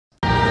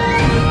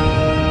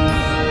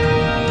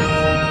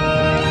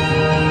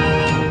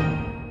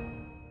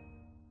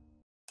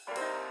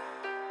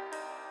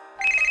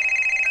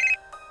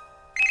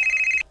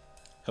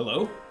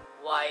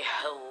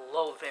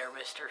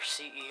Mr.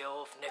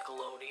 CEO of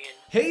Nickelodeon.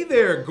 Hey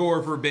there,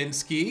 Gore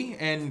Verbinski,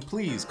 and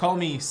please call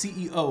me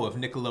CEO of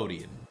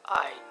Nickelodeon.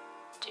 I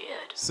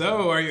did.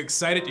 So, are you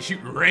excited to shoot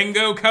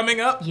Rango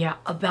coming up? Yeah,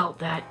 about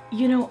that.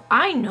 You know,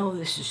 I know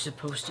this is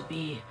supposed to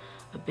be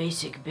a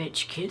basic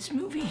bitch kids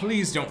movie.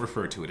 Please don't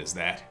refer to it as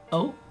that.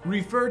 Oh?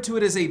 Refer to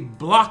it as a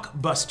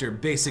blockbuster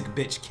basic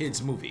bitch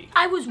kids movie.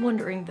 I was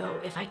wondering, though,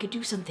 if I could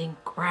do something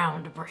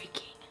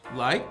groundbreaking.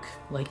 Like?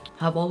 Like,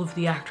 have all of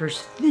the actors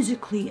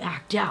physically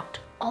act out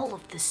all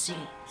of the scenes.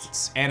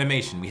 It's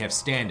animation, we have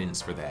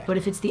stand-ins for that. But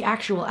if it's the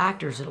actual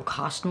actors, it'll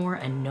cost more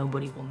and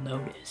nobody will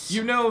notice.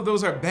 You know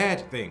those are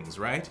bad things,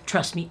 right?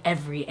 Trust me,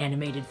 every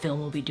animated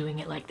film will be doing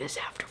it like this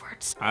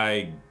afterwards.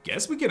 I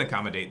guess we can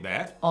accommodate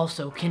that.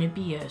 Also, can it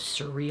be a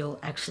surreal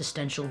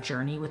existential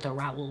journey with a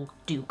Raoul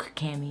Duke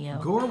cameo?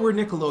 Gore, we're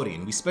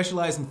Nickelodeon. We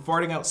specialize in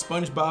farting out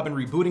SpongeBob and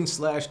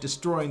rebooting /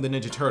 destroying the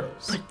Ninja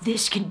Turtles. But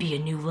this can be a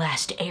new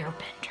Last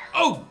Airbender.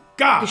 Oh,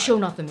 God! The show,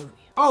 not the movie.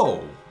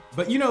 Oh.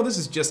 But you know, this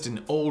is just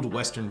an old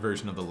Western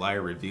version of the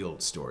Liar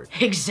Revealed story.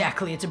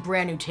 Exactly, it's a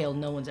brand new tale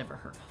no one's ever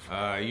heard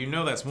of. You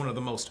know that's one of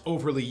the most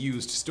overly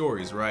used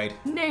stories, right?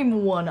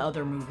 Name one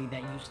other movie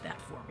that used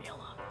that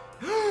formula.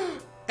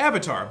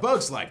 Avatar,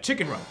 Bugs Life,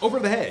 Chicken Run, Over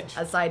the Hedge.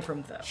 Aside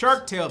from those.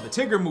 Shark Tale, The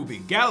Tigger Movie,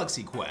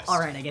 Galaxy Quest.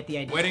 Alright, I get the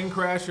idea. Wedding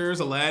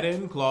Crashers,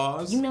 Aladdin,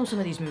 Claws. You know some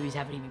of these movies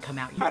haven't even come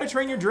out yet. How to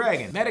Train Your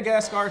Dragon,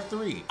 Madagascar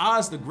 3,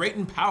 Oz the Great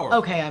and Powerful.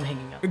 Okay, I'm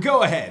hanging up.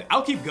 Go ahead,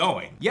 I'll keep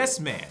going. Yes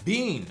Man,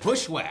 Bean,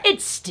 Bushwhack.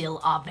 It's still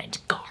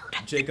avant-garde.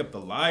 Jacob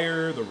the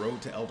Liar, The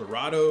Road to El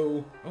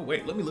Dorado. Oh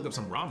wait, let me look up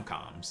some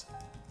rom-coms.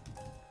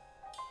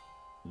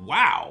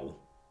 Wow,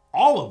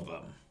 all of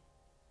them.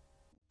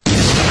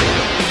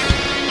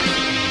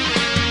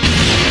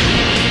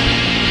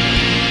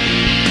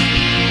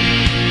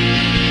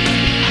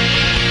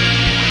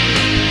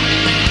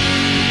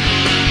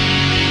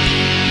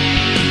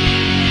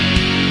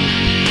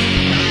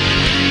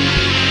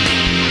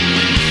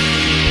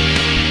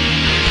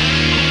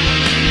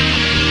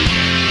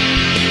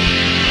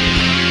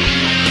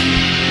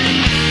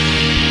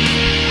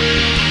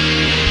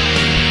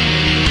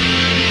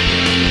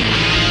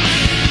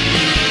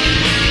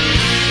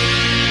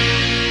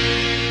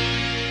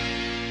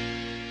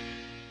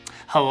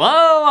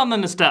 Hello, I'm the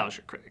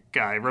Nostalgia Critic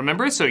guy,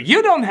 remember? So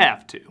you don't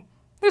have to.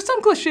 There's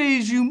some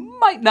cliches you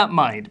might not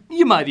mind,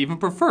 you might even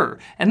prefer,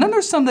 and then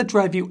there's some that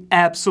drive you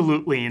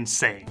absolutely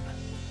insane.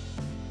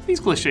 These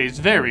cliches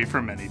vary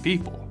for many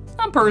people.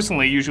 I'm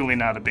personally usually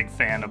not a big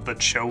fan of the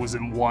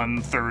chosen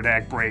one, third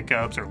act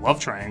breakups or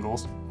love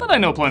triangles, but I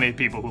know plenty of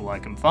people who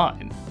like them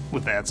fine.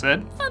 With that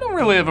said, I don't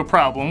really have a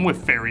problem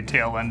with fairy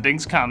tale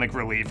endings, comic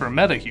relief, or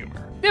meta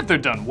humor, if they're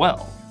done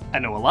well. I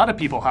know a lot of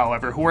people,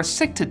 however, who are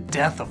sick to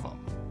death of them.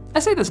 I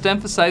say this to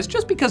emphasize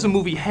just because a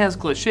movie has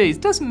cliches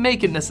doesn't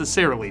make it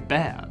necessarily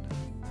bad.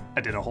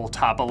 I did a whole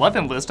top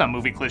 11 list on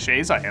movie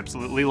cliches I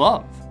absolutely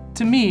love.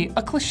 To me,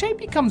 a cliche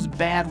becomes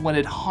bad when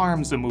it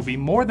harms the movie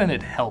more than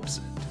it helps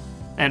it.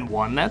 And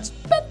one that's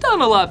been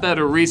done a lot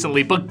better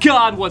recently, but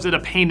God was it a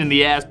pain in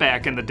the ass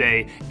back in the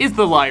day, is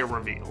the liar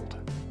revealed.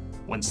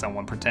 When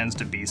someone pretends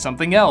to be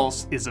something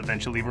else, is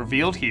eventually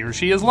revealed he or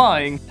she is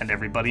lying, and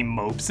everybody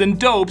mopes and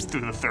dopes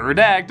through the third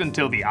act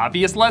until the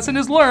obvious lesson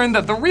is learned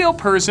that the real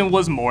person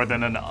was more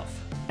than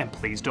enough. And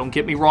please don't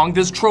get me wrong,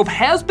 this trope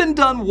has been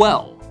done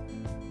well.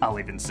 I'll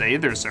even say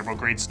there's several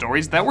great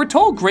stories that were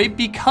told great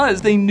because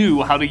they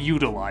knew how to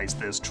utilize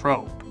this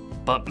trope.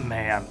 But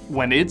man,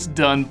 when it's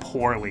done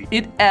poorly,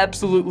 it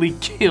absolutely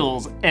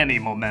kills any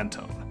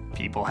momentum.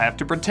 People have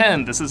to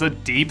pretend this is a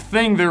deep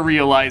thing they're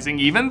realizing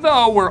even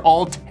though we're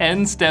all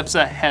 10 steps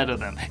ahead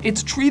of them.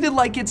 It's treated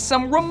like it's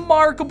some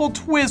remarkable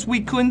twist we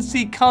couldn't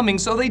see coming,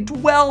 so they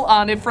dwell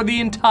on it for the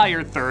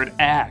entire third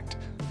act.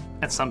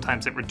 And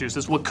sometimes it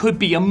reduces what could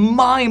be a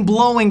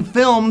mind-blowing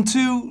film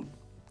to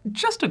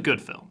just a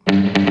good film.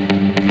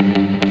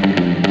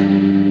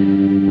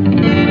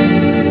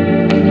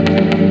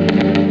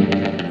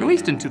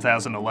 Released in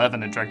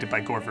 2011 and directed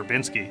by Gore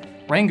Verbinski,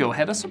 Rango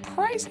had a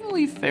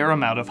surprisingly fair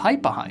amount of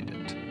hype behind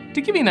it.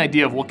 To give you an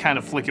idea of what kind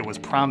of flick it was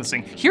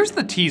promising, here's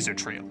the teaser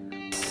trailer.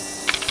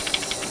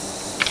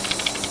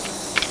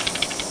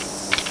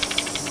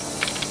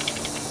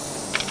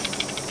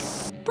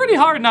 Pretty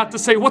hard not to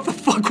say, what the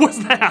fuck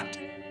was that?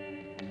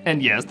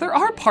 And yes, there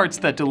are parts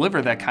that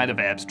deliver that kind of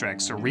abstract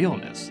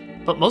surrealness.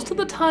 But most of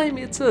the time,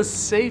 it's a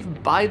safe,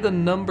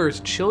 by-the-numbers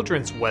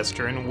children's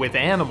western with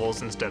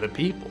animals instead of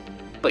people.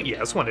 But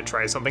yes, when it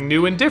tries something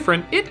new and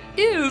different, it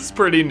is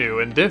pretty new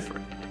and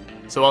different.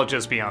 So I'll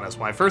just be honest,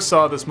 when I first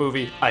saw this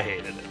movie, I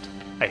hated it.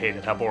 I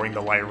hated how boring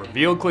the liar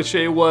reveal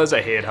cliche was,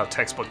 I hated how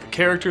textbook the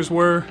characters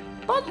were.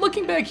 But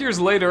looking back years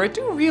later, I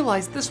do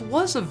realize this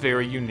was a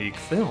very unique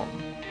film.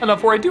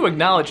 Enough where I do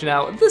acknowledge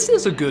now, this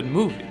is a good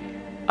movie.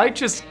 I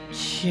just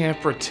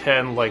can't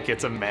pretend like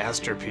it's a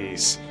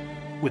masterpiece.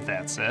 With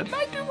that said,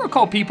 I do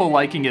recall people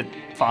liking it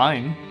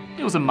fine.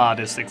 It was a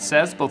modest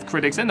success, both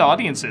critics and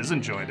audiences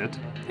enjoyed it.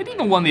 It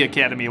even won the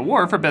Academy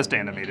Award for Best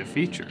Animated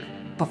Feature.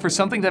 But for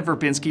something that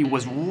Verbinski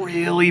was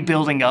really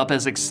building up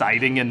as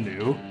exciting and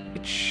new,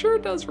 it sure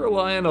does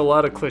rely on a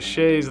lot of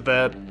cliches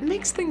that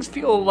makes things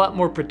feel a lot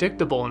more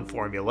predictable and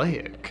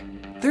formulaic.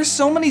 There's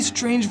so many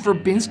strange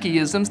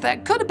Verbinski-isms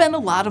that could have been a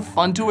lot of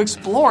fun to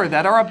explore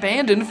that are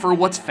abandoned for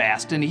what's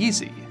fast and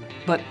easy.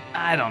 But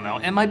I don't know,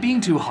 am I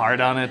being too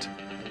hard on it?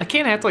 I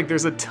can't act like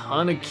there's a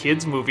ton of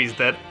kids movies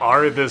that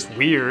are this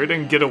weird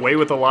and get away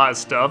with a lot of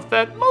stuff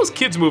that most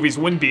kids movies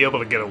wouldn't be able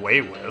to get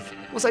away with.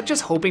 Was I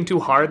just hoping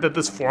too hard that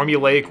this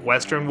formulaic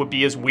Western would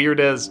be as weird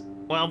as,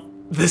 well,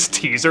 this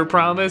teaser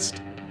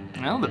promised?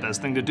 Well, the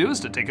best thing to do is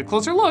to take a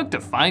closer look to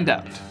find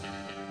out.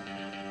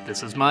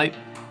 This is my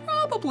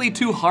probably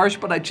too harsh,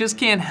 but I just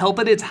can't help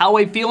it. It's how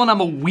I feel and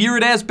I'm a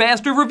weird-ass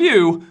bastard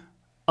review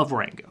of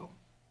Rango.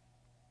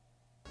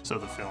 So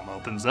the film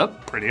opens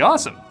up pretty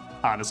awesome.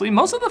 Honestly,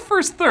 most of the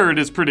first third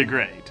is pretty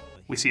great.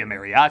 We see a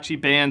mariachi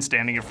band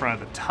standing in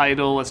front of the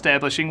title,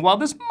 establishing while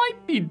this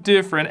might be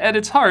different, at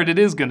its heart it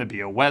is gonna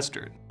be a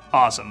Western.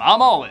 Awesome,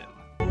 I'm all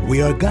in.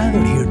 We are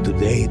gathered here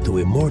today to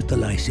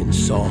immortalize in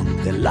song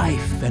the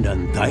life and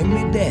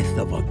untimely death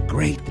of a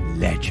great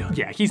legend.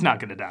 Yeah, he's not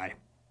gonna die.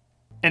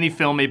 Any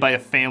film made by a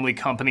family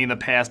company in the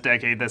past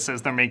decade that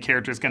says their main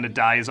character is gonna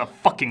die is a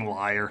fucking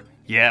liar.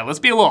 Yeah, let's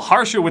be a little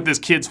harsher with this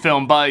kid's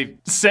film by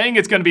saying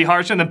it's gonna be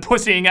harsh and then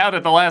pussying out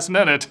at the last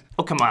minute.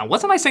 Oh, come on,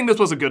 wasn't I saying this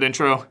was a good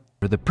intro?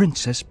 The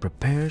princess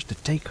prepares to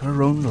take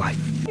her own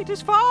life. It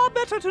is far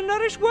better to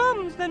nourish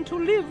worms than to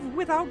live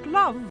without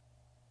love.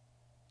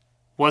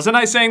 Wasn't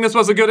I saying this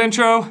was a good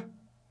intro?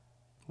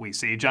 We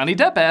see Johnny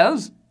Depp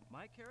as...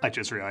 I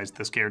just realized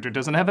this character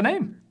doesn't have a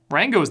name.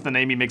 Rango is the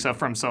name he makes up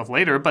for himself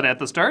later, but at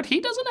the start,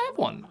 he doesn't have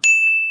one.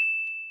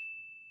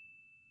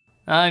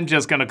 I'm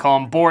just gonna call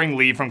him Boring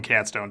Lee from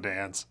Cats Don't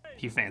Dance.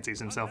 He fancies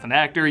himself an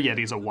actor, yet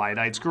he's a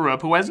wide-eyed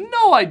screw-up who has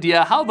no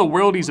idea how the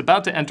world he's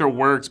about to enter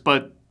works,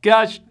 but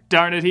gosh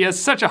darn it, he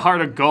has such a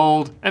heart of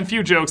gold and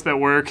few jokes that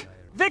work.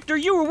 Victor,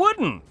 you were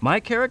wooden. My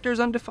character's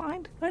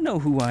undefined. I know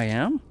who I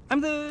am.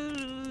 I'm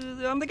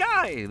the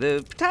guy,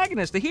 the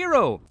protagonist, the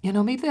hero. You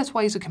know, maybe that's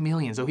why he's a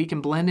chameleon, so he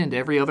can blend into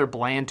every other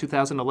bland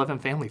 2011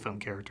 family film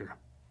character.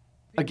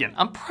 Again,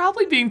 I'm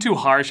probably being too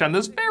harsh on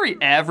this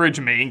very average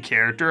main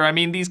character. I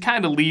mean, these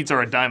kind of leads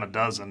are a dime a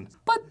dozen.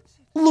 But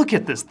look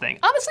at this thing.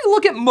 Honestly,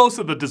 look at most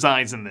of the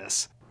designs in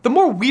this. The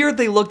more weird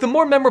they look, the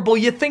more memorable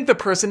you think the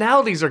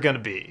personalities are gonna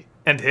be.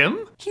 And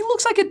him? He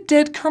looks like a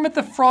dead Kermit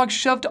the Frog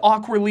shoved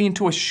awkwardly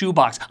into a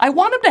shoebox. I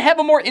want him to have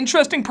a more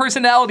interesting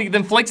personality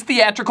than Flake's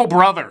theatrical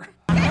brother.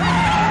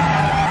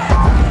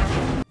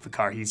 The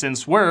car he's in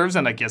swerves,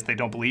 and I guess they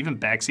don't believe in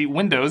backseat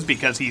windows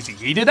because he's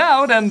yeeted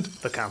out, and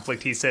the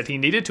conflict he said he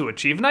needed to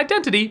achieve an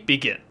identity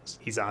begins.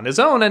 He's on his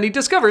own, and he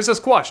discovers a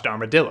squashed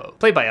armadillo,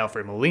 played by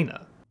Alfred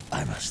Molina.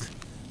 I must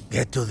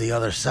get to the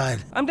other side.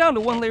 I'm down to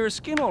one layer of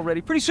skin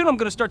already. Pretty soon I'm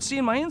gonna start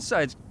seeing my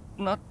insides.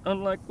 Not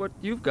unlike what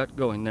you've got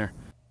going there.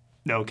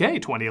 Okay,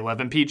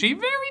 2011 PG,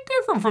 very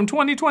different from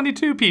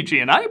 2022 PG,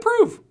 and I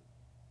approve.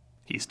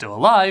 He's still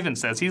alive and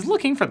says he's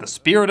looking for the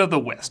spirit of the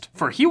West,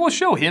 for he will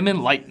show him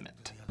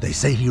enlightenment. They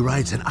say he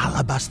rides an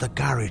alabaster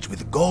carriage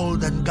with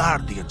golden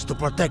guardians to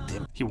protect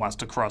him. He wants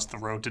to cross the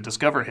road to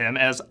discover him,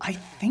 as I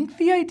think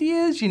the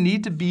idea is you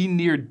need to be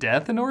near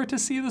death in order to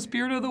see the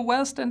spirit of the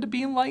West and to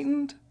be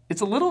enlightened.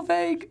 It's a little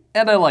vague,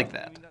 and I like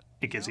that.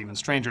 It gets even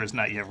stranger as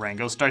Not Yet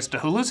Rango starts to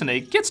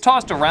hallucinate, gets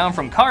tossed around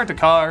from car to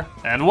car,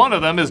 and one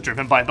of them is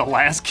driven by the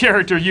last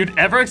character you'd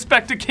ever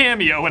expect to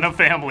cameo in a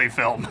family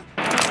film.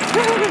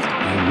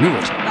 I knew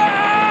it.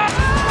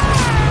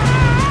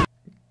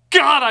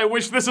 God, I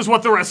wish this is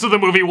what the rest of the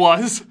movie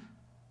was!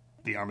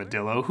 The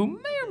armadillo, who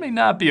may or may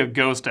not be a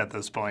ghost at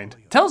this point,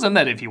 tells him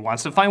that if he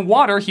wants to find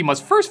water, he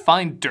must first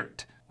find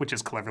dirt, which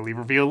is cleverly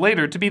revealed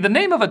later to be the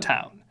name of a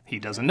town. He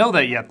doesn't know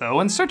that yet,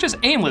 though, and searches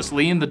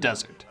aimlessly in the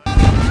desert.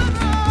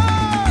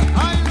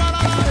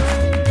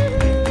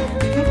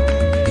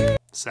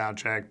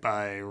 Soundtrack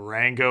by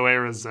Rango,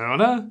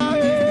 Arizona?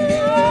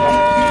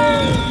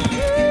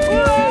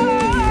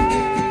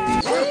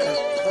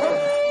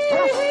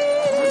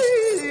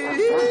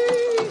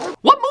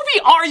 What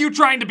movie are you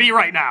trying to be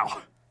right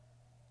now?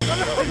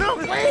 No,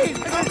 please!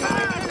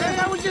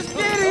 I was just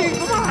kidding!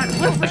 Come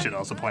on! I should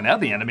also point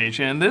out the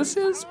animation in this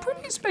is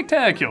pretty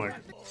spectacular,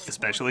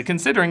 especially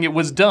considering it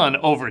was done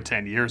over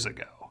 10 years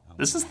ago.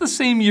 This is the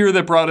same year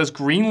that brought us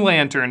Green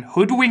Lantern,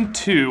 Hoodwink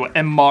 2,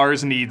 and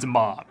Mars Needs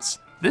Moms.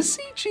 This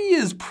CG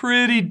is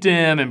pretty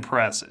damn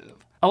impressive.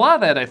 A lot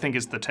of that, I think,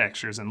 is the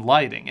textures and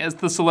lighting, as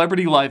the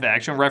celebrity live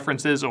action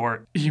references,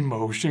 or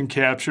emotion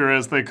capture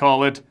as they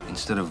call it.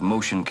 Instead of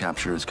motion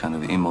capture, it's kind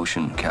of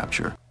emotion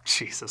capture.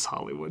 Jesus,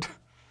 Hollywood.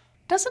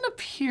 Doesn't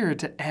appear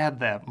to add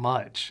that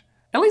much.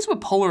 At least with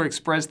Polar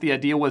Express, the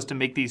idea was to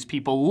make these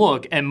people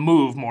look and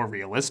move more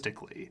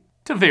realistically.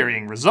 To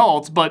varying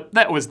results, but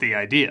that was the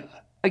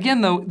idea.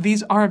 Again though,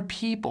 these aren't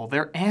people,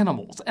 they're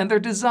animals, and they're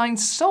designed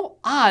so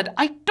odd,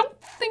 I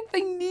don't think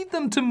they need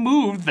them to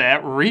move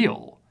that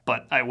real.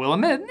 But I will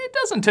admit, it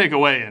doesn't take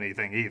away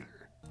anything either.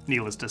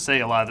 Needless to say,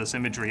 a lot of this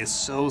imagery is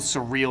so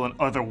surreal and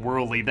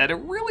otherworldly that it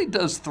really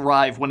does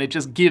thrive when it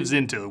just gives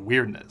into the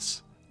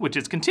weirdness, which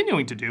it's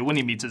continuing to do when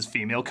he meets his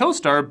female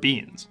co-star,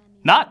 Beans.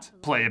 Not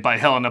played by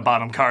Helena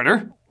Bonham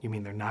Carter. You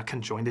mean they're not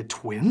conjoined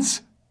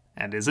twins?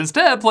 And is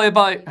instead played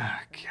by,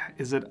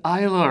 is it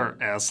Isla or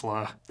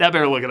Isla? I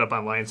better look it up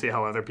online and see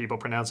how other people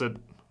pronounce it.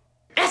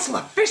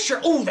 Isla Fisher!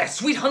 Oh, that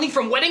sweet honey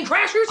from Wedding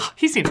Crashers?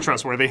 He seems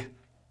trustworthy.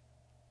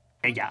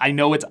 Yeah, I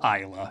know it's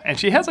Isla, and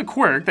she has a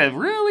quirk that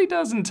really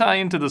doesn't tie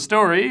into the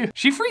story.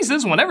 She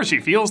freezes whenever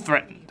she feels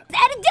threatened.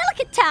 At a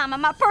delicate time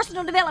of my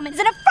personal development is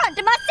an affront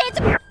to my sense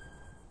of...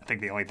 I think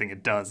the only thing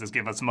it does is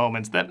give us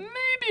moments that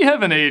maybe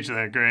haven't aged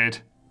that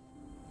great.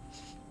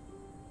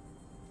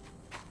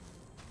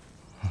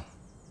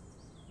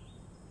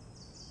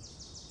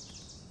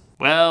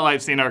 Well,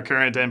 I've seen our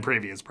current and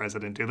previous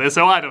president do this,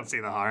 so I don't see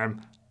the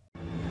harm.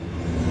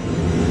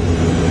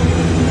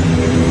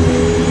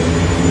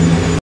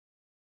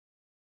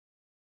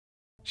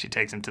 She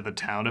takes him to the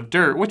town of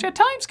dirt, which at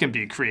times can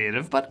be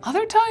creative, but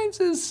other times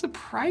is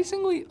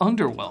surprisingly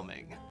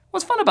underwhelming.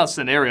 What's fun about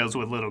scenarios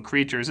with little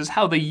creatures is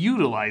how they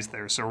utilize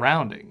their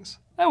surroundings.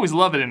 I always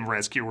love it in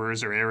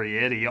Rescuers or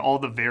Arrietty, all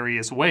the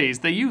various ways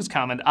they use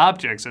common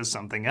objects as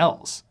something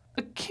else.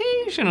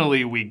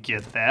 Occasionally we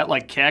get that,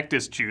 like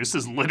cactus juice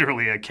is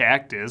literally a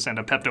cactus and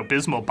a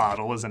Pepto-Bismol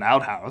bottle is an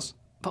outhouse.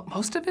 But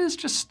most of it is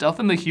just stuff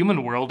in the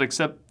human world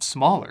except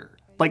smaller.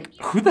 Like,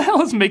 who the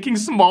hell is making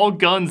small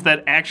guns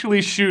that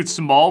actually shoot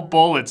small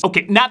bullets?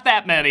 Okay, not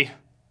that many.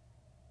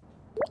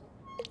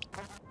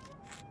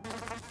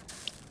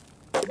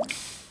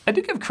 I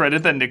do give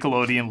credit that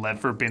Nickelodeon let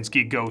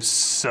Verbinski go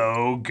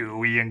so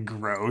gooey and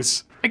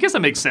gross. I guess that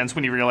makes sense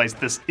when you realize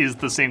this is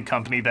the same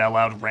company that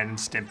allowed Ren and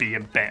Stimpy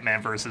and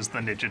Batman vs. the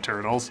Ninja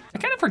Turtles. I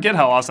kind of forget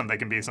how awesome they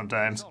can be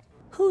sometimes.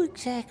 Who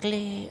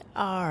exactly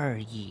are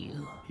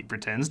you? He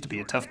pretends to be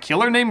a tough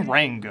killer named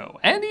Rango,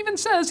 and even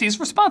says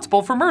he's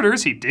responsible for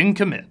murders he didn't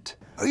commit.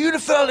 Are you the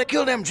fella that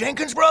killed them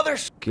Jenkins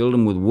brothers? Killed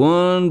him with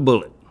one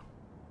bullet.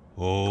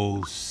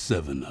 Oh,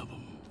 7 of them.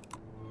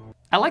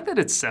 I like that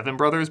it's 7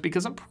 brothers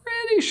because I'm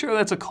pretty sure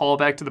that's a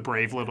callback to The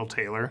Brave Little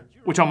Tailor,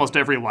 which almost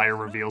every liar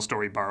reveal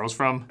story borrows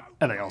from.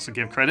 And I also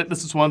give credit,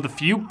 this is one of the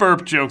few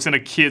burp jokes in a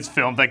kid's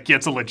film that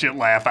gets a legit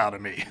laugh out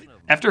of me.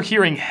 After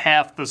hearing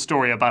half the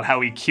story about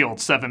how he killed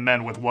 7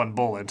 men with 1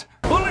 bullet.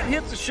 Bullet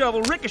hits the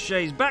shovel,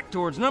 ricochets back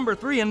towards number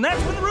 3, and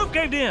that's when the roof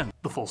caved in.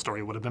 The full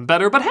story would have been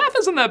better, but half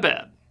isn't that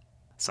bad.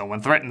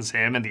 Someone threatens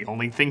him, and the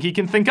only thing he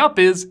can think up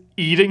is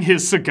eating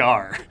his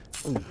cigar.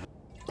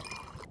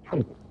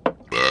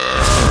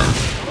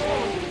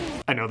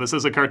 I know this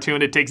is a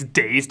cartoon, it takes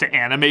days to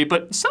animate,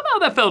 but somehow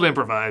that felt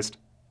improvised.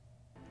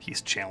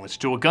 He's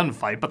challenged to a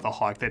gunfight, but the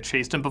hawk that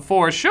chased him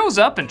before shows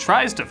up and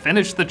tries to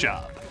finish the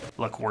job.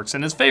 Luck works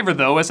in his favor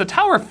though, as a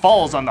tower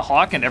falls on the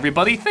hawk and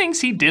everybody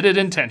thinks he did it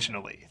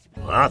intentionally.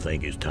 Well, I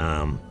think it's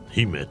time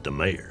he met the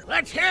mayor.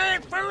 Let's hear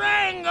it for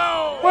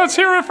Rango! Let's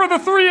hear it for the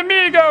 3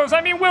 amigos!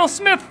 I mean Will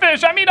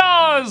Smith-fish, I mean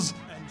Oz!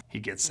 He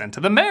gets sent to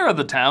the mayor of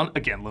the town.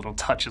 Again, little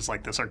touches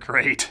like this are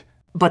great.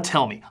 But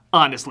tell me,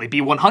 honestly,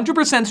 be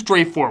 100%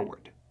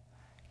 straightforward.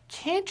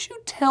 Can't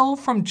you tell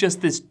from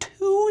just this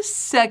 2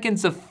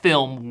 seconds of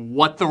film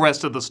what the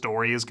rest of the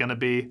story is gonna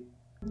be?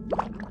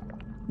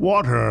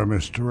 Water,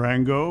 Mr.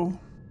 Rango.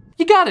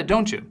 You got it,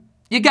 don't you?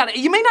 You got it.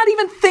 You may not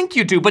even think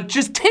you do, but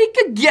just take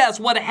a guess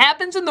what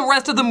happens in the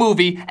rest of the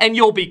movie and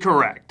you'll be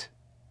correct.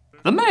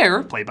 The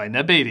mayor, played by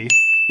Ned Beatty,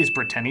 is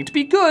pretending to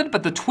be good,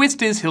 but the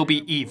twist is he'll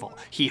be evil.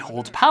 He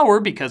holds power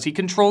because he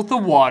controls the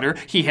water,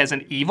 he has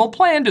an evil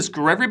plan to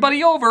screw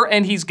everybody over,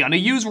 and he's gonna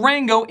use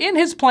Rango in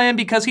his plan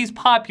because he's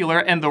popular,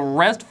 and the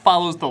rest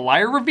follows the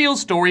liar reveal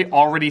story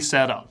already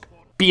set up.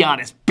 Be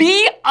honest,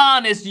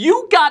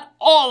 you got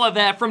all of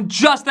that from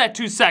just that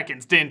 2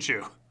 seconds, didn't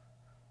you?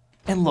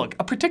 And look,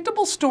 a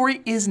predictable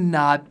story is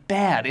not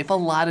bad if a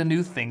lot of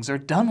new things are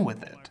done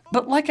with it.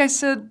 But like I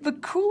said, the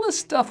coolest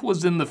stuff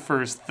was in the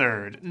first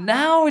third.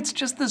 Now it's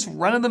just this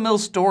run-of-the-mill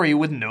story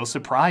with no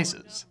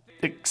surprises.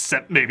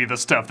 Except maybe the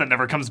stuff that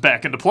never comes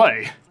back into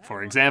play.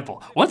 For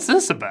example, what's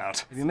this about?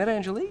 Have you met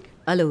Angelique?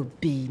 Hello,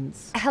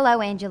 Beans.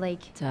 Hello,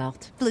 Angelique.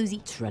 Tart.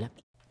 Floozy. Shredder.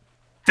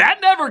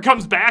 That never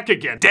comes back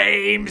again,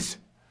 dames!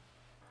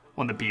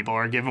 When the people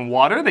are given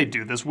water, they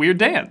do this weird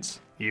dance.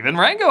 Even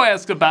Rango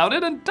asks about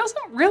it and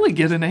doesn't really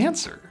get an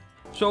answer.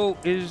 So,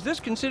 is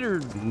this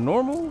considered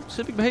normal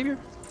civic behavior?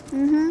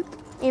 Mm-hmm.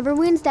 Every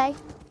Wednesday.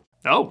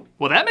 Oh,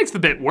 well that makes the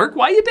bit work.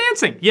 Why are you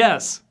dancing?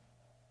 Yes.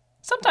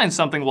 Sometimes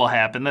something will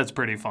happen that's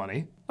pretty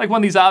funny. Like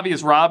when these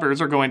obvious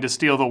robbers are going to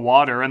steal the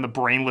water and the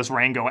brainless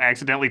Rango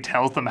accidentally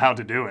tells them how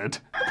to do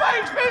it. The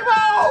bank's being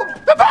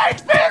robbed! The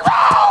bank's being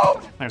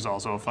robbed! There's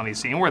also a funny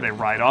scene where they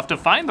ride off to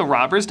find the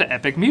robbers to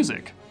epic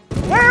music.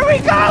 Where are we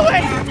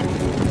going?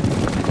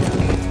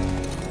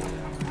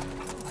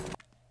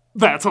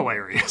 That's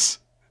hilarious.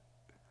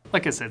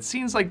 Like I said,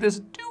 scenes like this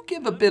do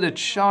give a bit of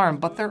charm,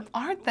 but there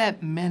aren't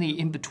that many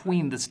in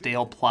between the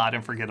stale plot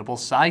and forgettable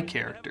side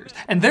characters.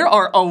 And there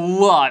are a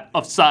lot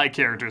of side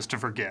characters to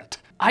forget.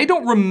 I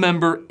don't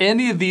remember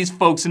any of these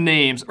folks'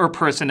 names or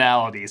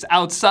personalities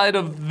outside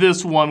of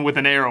this one with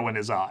an arrow in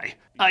his eye.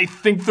 I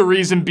think the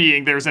reason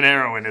being there's an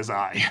arrow in his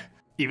eye.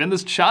 Even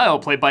this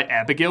child, played by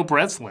Abigail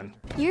Breslin.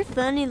 You're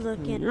funny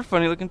looking. You're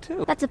funny looking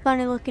too. That's a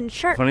funny looking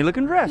shirt. Funny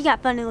looking dress. You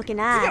got funny looking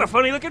eyes. You got a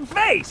funny looking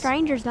face.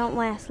 Strangers don't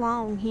last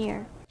long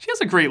here. She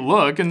has a great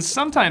look and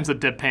sometimes a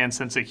deadpan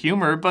sense of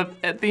humor, but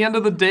at the end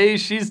of the day,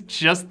 she's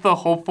just the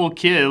hopeful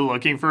kid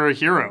looking for a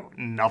hero,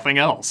 nothing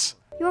else.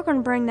 You're gonna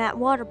bring that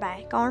water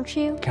back, aren't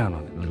you? Count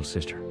on it, little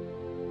sister.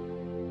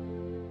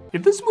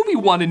 If this movie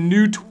wanted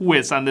new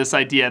twists on this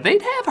idea,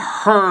 they'd have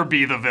her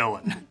be the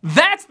villain.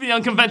 That's the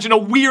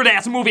unconventional,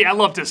 weird-ass movie I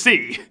love to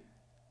see.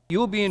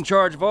 You'll be in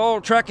charge of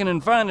all tracking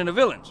and finding the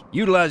villains,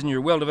 utilizing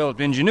your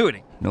well-developed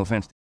ingenuity. No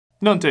offense.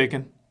 None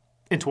taken.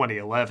 In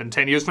 2011,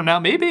 10 years from now,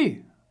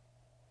 maybe.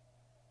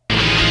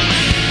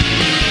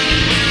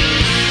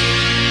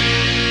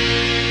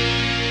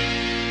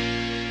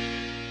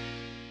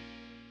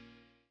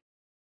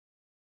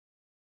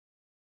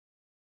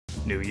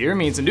 New year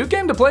means a new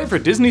game to play for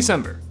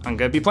Disney-cember. I'm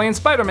gonna be playing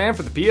Spider-Man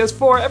for the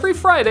PS4 every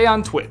Friday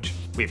on Twitch.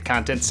 We have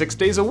content 6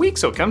 days a week,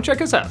 so come check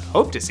us out.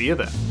 Hope to see you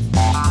then.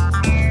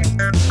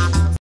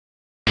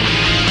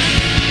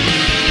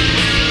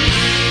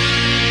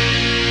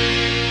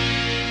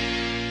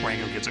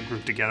 Rango gets a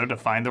group together to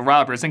find the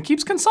robbers and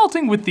keeps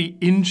consulting with the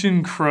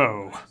Injun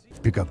Crow.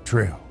 Pickup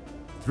trail.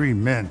 3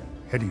 men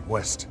heading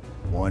west.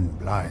 1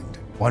 blind,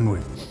 1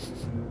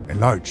 with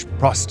enlarged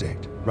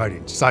prostate,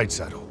 riding side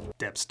saddle.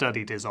 Depp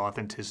studied his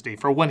authenticity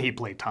for when he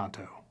played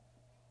Tonto,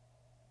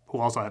 who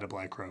also had a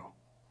black crow,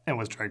 and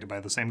was directed by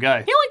the same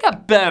guy. He only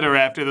got better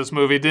after this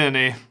movie, didn't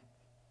he?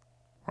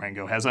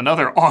 Rango has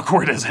another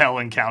awkward as hell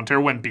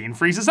encounter when Bean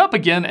freezes up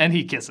again and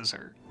he kisses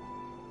her.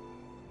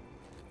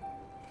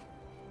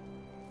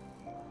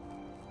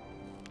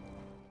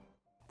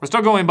 We're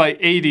still going by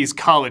 80s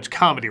college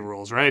comedy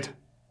rules, right?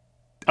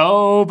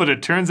 Oh, but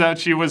it turns out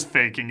she was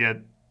faking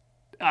it.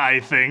 I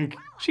think.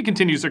 She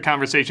continues her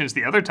conversations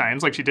the other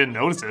times like she didn't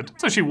notice it,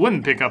 so she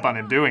wouldn't pick up on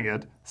him doing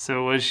it.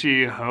 So was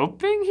she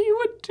hoping he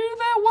would do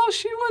that while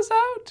she was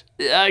out?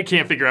 I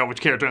can't figure out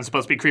which character I'm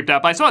supposed to be creeped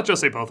out by, so I'll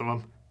just say both of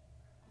them.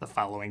 The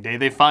following day,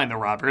 they find the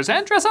robbers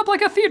and dress up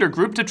like a theater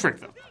group to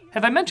trick them.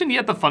 Have I mentioned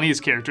yet the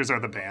funniest characters are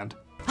the band?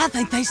 I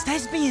think they's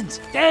thespians.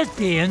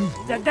 Thespians?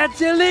 That's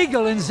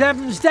illegal in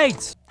 7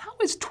 states. How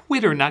is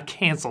Twitter not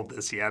canceled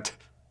this yet?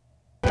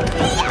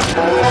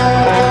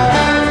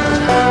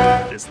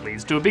 This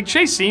leads to a big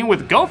chase scene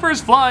with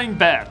gophers flying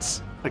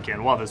bats.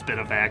 Again, while this bit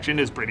of action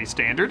is pretty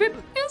standard, it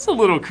is a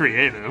little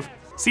creative.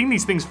 Seeing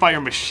these things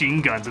fire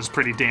machine guns is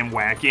pretty damn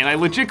wacky, and I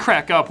legit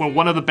crack up when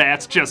one of the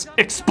bats just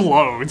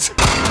explodes.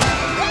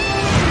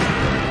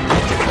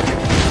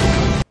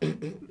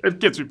 It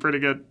gets me pretty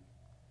good.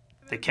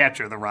 They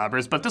capture the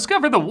robbers, but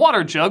discover the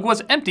water jug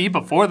was empty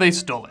before they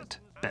stole it.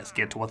 Best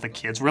get to what the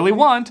kids really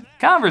want.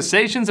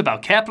 Conversations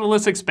about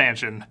capitalist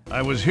expansion.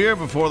 I was here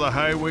before the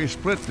highway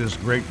split this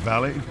great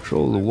valley.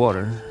 Control the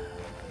water,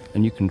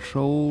 and you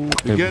control...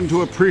 Begin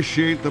to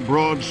appreciate the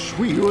broad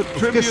sweep. You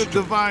attribute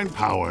divine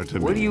power to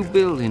me. What are you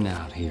building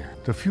out here?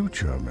 The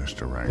future,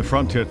 Mr. Rango. The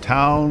frontier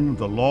town,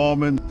 the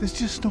lawmen, there's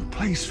just no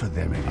place for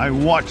them. I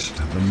watched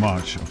the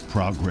march of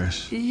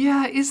progress.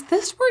 Yeah, is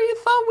this where you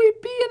thought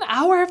we'd be an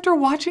hour after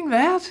watching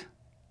that?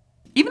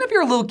 Even if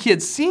you're a little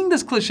kid seeing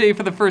this cliche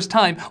for the first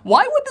time,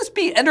 why would this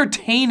be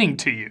entertaining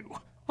to you?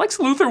 Lex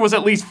Luthor was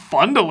at least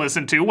fun to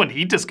listen to when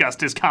he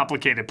discussed his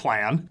complicated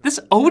plan. This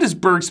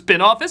Otisburg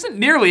spin-off isn't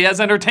nearly as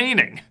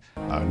entertaining.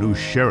 Our new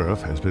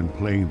sheriff has been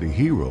playing the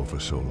hero for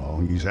so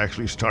long, he's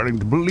actually starting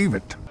to believe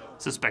it.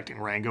 Suspecting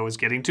Rango is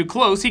getting too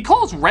close, he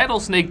calls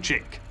Rattlesnake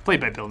Jake, played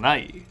by Bill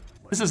Nighy.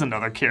 This is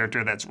another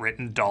character that's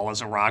written dull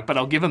as a rock, but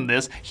I'll give him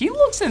this. He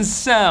looks and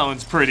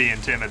sounds pretty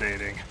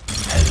intimidating.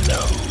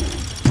 Hello,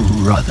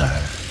 brother.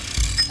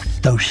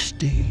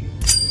 Thirsty?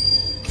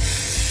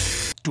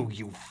 Do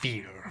you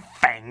fear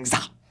fangs?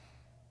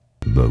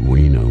 But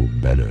we know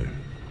better,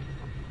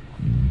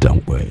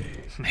 don't we?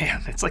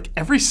 Man, it's like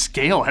every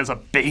scale has a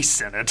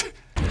bass in it.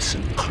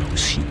 Listen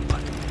close, you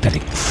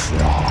pathetic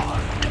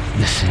fraud.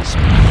 This is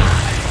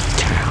my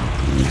town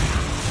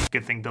now.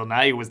 Good thing Bill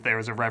Nighy was there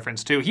as a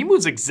reference too. He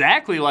moves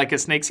exactly like a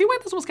snake. See,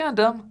 wait, this was kind of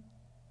dumb.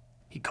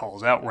 He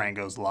calls out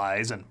Rango's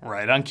lies, and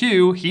right on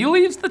cue, he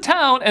leaves the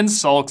town and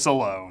sulks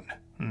alone.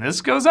 And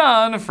this goes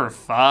on for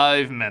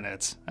 5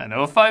 minutes. I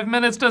know 5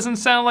 minutes doesn't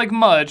sound like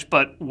much,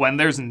 but when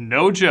there's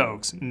no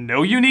jokes,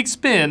 no unique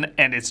spin,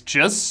 and it's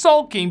just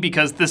sulking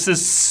because this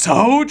is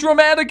so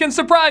dramatic and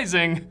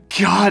surprising,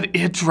 God,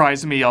 it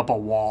drives me up a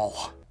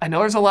wall. I know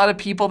there's a lot of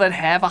people that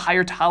have a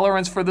higher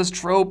tolerance for this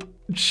trope.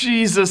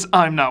 Jesus,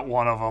 I'm not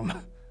one of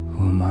them.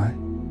 Who am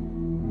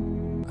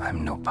I?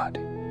 I'm nobody.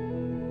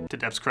 To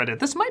Depp's credit,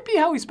 this might be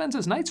how he spends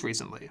his nights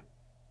recently.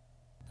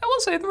 I will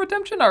say the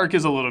redemption arc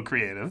is a little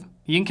creative.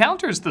 He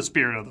encounters the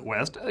Spirit of the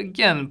West,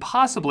 again,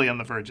 possibly on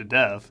the verge of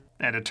death,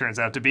 and it turns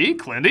out to be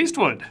Clint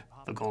Eastwood.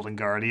 The Golden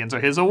Guardians are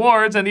his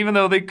awards, and even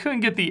though they couldn't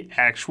get the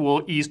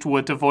actual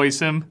Eastwood to voice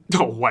him,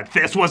 oh what,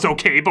 this was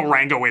okay, but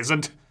Rango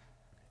isn't.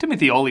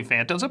 Timothy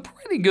Olyphant does a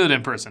pretty good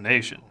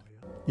impersonation.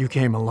 You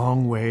came a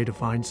long way to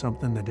find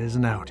something that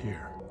isn't out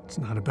here. It's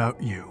not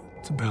about you,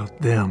 it's about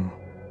them.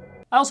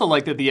 I also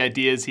like that the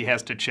idea is he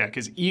has to check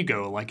his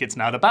ego, like it's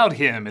not about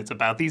him, it's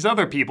about these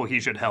other people he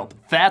should help.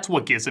 That's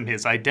what gives him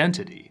his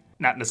identity.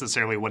 Not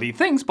necessarily what he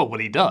thinks, but what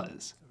he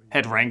does.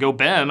 Had Rango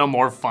been a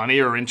more funny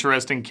or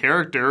interesting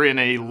character in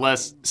a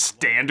less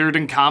standard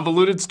and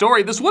convoluted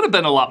story, this would have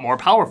been a lot more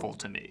powerful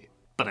to me.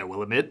 But I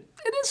will admit,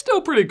 it is still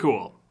pretty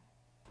cool.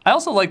 I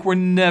also like we're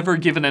never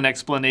given an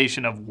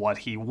explanation of what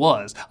he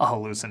was. A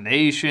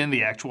hallucination,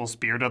 the actual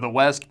spirit of the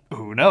West,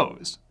 who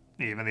knows?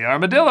 Even the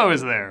armadillo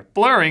is there,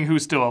 blurring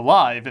who's still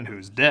alive and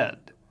who's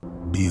dead.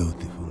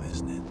 Beautiful,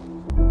 isn't it?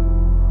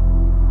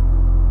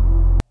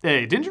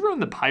 Hey, didn't you ruin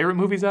the pirate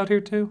movies out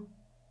here too?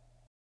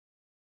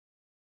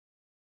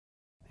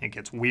 It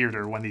gets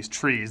weirder when these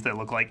trees that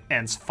look like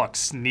Ents fuck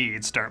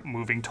Sneed start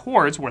moving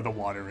towards where the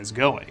water is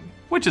going,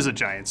 which is a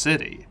giant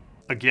city.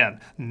 Again,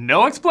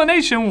 no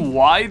explanation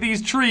why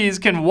these trees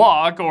can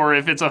walk or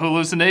if it's a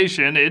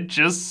hallucination, it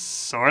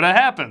just sorta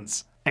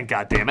happens. And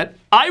goddammit,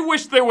 I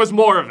wish there was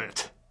more of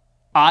it.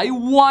 I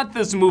want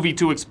this movie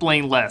to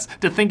explain less,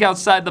 to think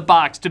outside the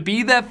box, to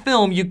be that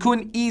film you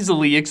couldn't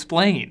easily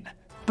explain.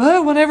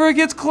 But whenever it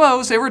gets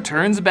close, it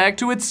returns back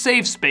to its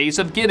safe space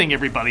of getting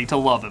everybody to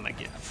love him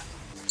again.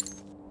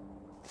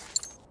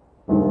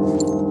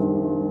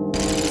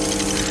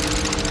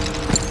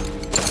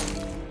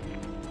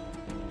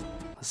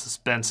 The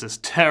suspense is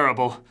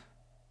terrible.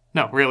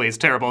 No, really, it's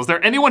terrible. Is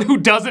there anyone who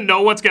doesn't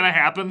know what's gonna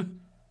happen?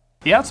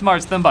 He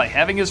outsmarts them by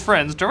having his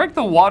friends direct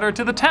the water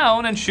to the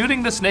town and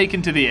shooting the snake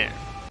into the air.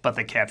 But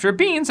they capture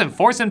Beans and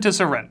force him to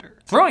surrender,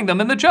 throwing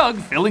them in the jug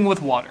filling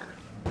with water.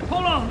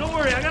 Hold on, don't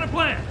worry, I got a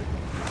plan.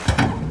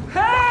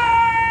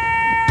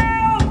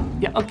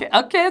 Yeah, okay,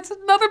 it's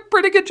another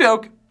pretty good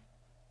joke.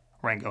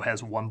 Rango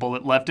has one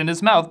bullet left in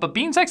his mouth, but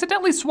Beans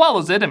accidentally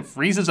swallows it and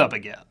freezes up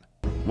again.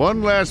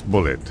 One last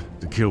bullet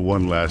to kill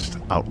one last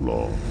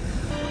outlaw.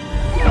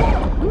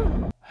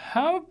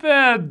 How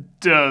bad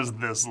does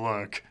this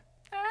look?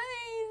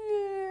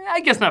 I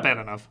guess not bad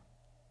enough.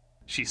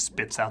 She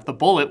spits out the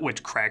bullet,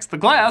 which cracks the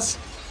glass.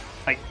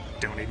 I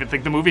don't even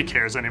think the movie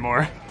cares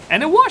anymore.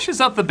 And it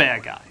washes up the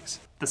bad guys.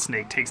 The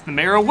snake takes the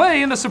mayor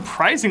away in a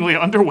surprisingly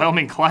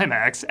underwhelming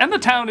climax, and the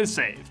town is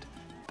saved.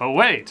 But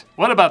wait,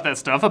 what about that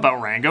stuff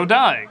about Rango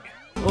dying?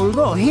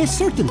 Although he is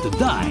certain to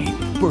die,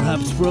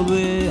 perhaps from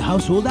a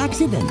household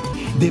accident,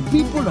 the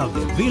people of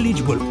the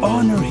village will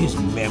honor his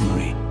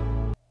memory.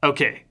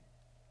 Okay.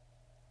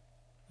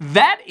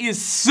 That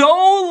is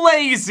so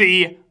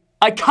lazy,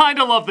 I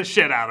kinda love the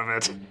shit out of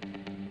it.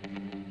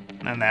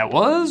 And that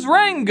was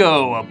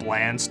Rango, a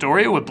bland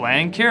story with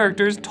bland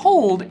characters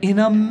told in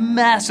a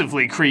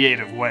massively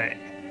creative way.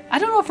 I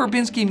don't know if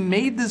Verbinski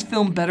made this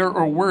film better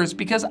or worse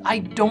because I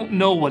don't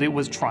know what it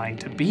was trying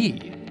to be.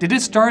 Did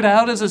it start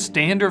out as a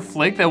standard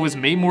flick that was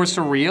made more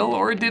surreal,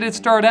 or did it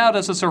start out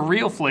as a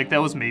surreal flick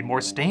that was made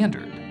more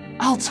standard?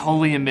 I'll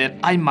totally admit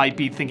I might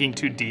be thinking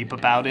too deep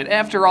about it.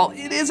 After all,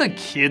 it is a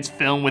kid's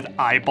film with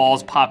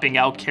eyeballs popping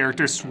out,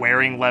 characters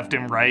swearing left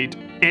and right,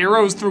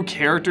 arrows through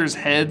characters'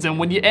 heads, and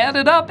when you add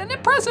it up, an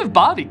impressive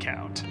body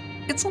count.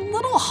 It's a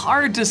little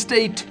hard to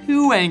stay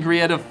too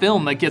angry at a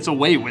film that gets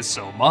away with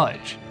so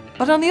much.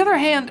 But on the other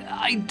hand,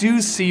 I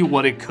do see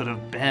what it could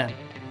have been.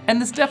 And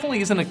this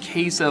definitely isn't a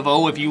case of,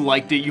 oh, if you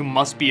liked it, you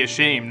must be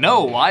ashamed.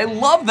 No, I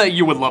love that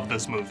you would love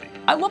this movie.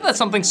 I love that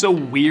something so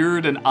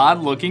weird and odd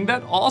looking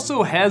that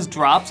also has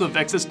drops of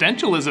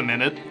existentialism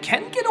in it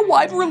can get a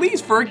wide release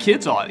for a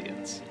kid's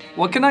audience.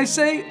 What can I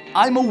say?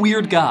 I'm a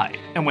weird guy.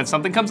 And when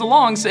something comes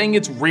along saying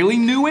it's really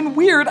new and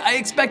weird, I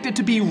expect it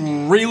to be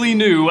really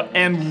new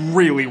and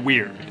really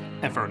weird.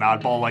 And for an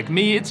oddball like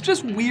me, it's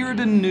just weird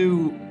and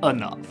new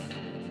enough.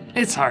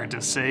 It's hard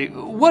to say.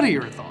 What are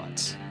your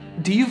thoughts?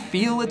 Do you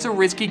feel it's a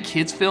risky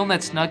kids film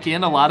that snuck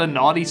in a lot of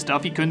naughty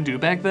stuff you couldn't do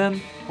back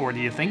then? Or do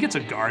you think it's a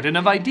garden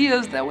of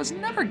ideas that was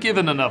never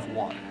given enough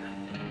water?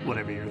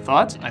 Whatever your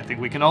thoughts, I think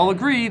we can all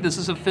agree this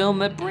is a film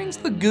that brings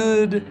the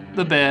good,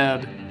 the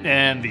bad,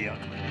 and the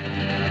ugly.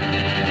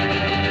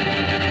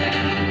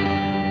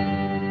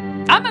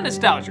 I'm a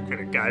nostalgia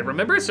critic guy,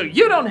 remember? So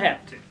you don't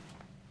have to.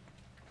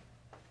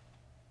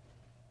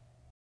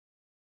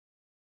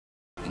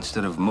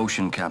 Instead of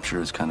motion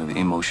capture, it's kind of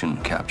emotion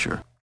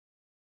capture.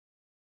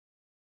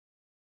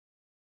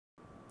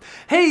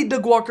 Hey,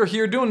 Doug Walker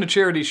here, doing a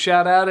charity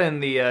shout out,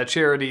 and the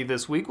charity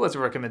this week was a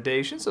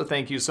recommendation, so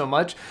thank you so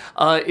much.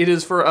 It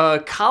is for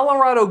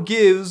Colorado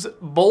Gives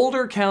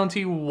Boulder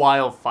County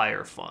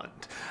Wildfire Fund.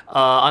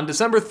 On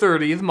December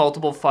 30th,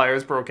 multiple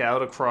fires broke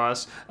out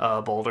across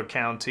Boulder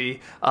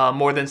County.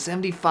 More than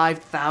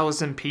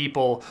 75,000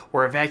 people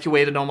were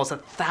evacuated, almost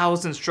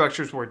 1,000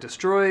 structures were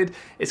destroyed.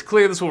 It's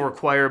clear this will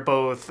require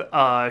both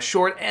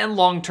short and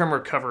long-term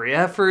recovery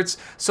efforts,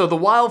 so the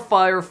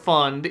Wildfire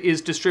Fund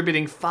is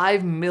distributing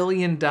 $5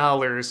 million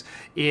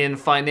in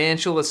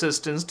financial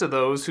assistance to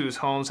those whose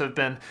homes have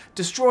been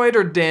destroyed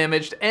or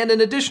damaged, and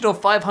an additional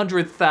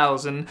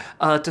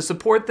 $500,000 to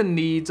support the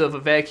needs of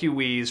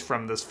evacuees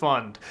from this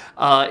fund.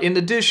 In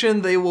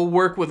addition, they will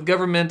work with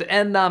government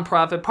and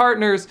nonprofit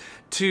partners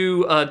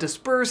to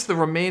disperse the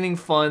remaining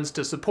funds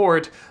to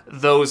support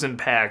those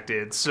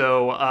impacted.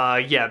 So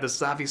yeah, this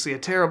is obviously a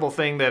terrible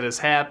thing that has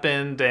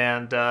happened,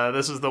 and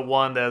this is the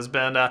one that has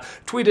been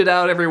tweeted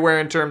out everywhere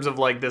in terms of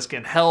like this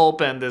can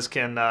help, and this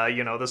can,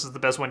 you know, this is the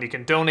best one you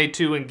can donate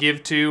to and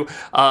give to.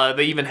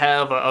 They even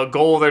have a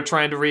goal they're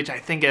trying to reach. I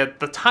think at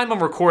the time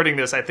I'm recording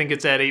this, I think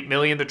it's at 8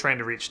 million. They're trying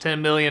to reach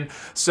 10 million.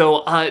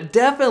 So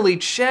definitely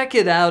check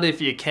it out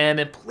if you can,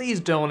 and please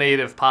donate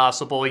if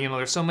possible. You know,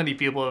 there's so many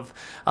people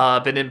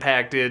have been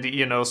impacted,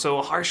 you know,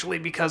 so harshly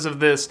because of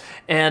this.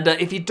 And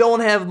if you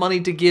don't have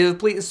money to give,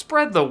 please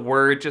spread the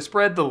word, just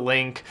spread the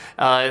link,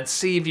 and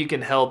see if you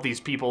can help these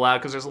people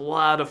out, because there's a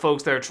lot of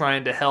folks that are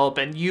trying to help,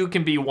 and you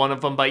can be one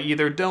of them by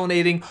either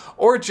donating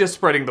or just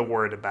spreading the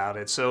word about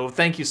it. So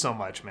thank you so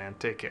much, man.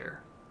 Take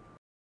care.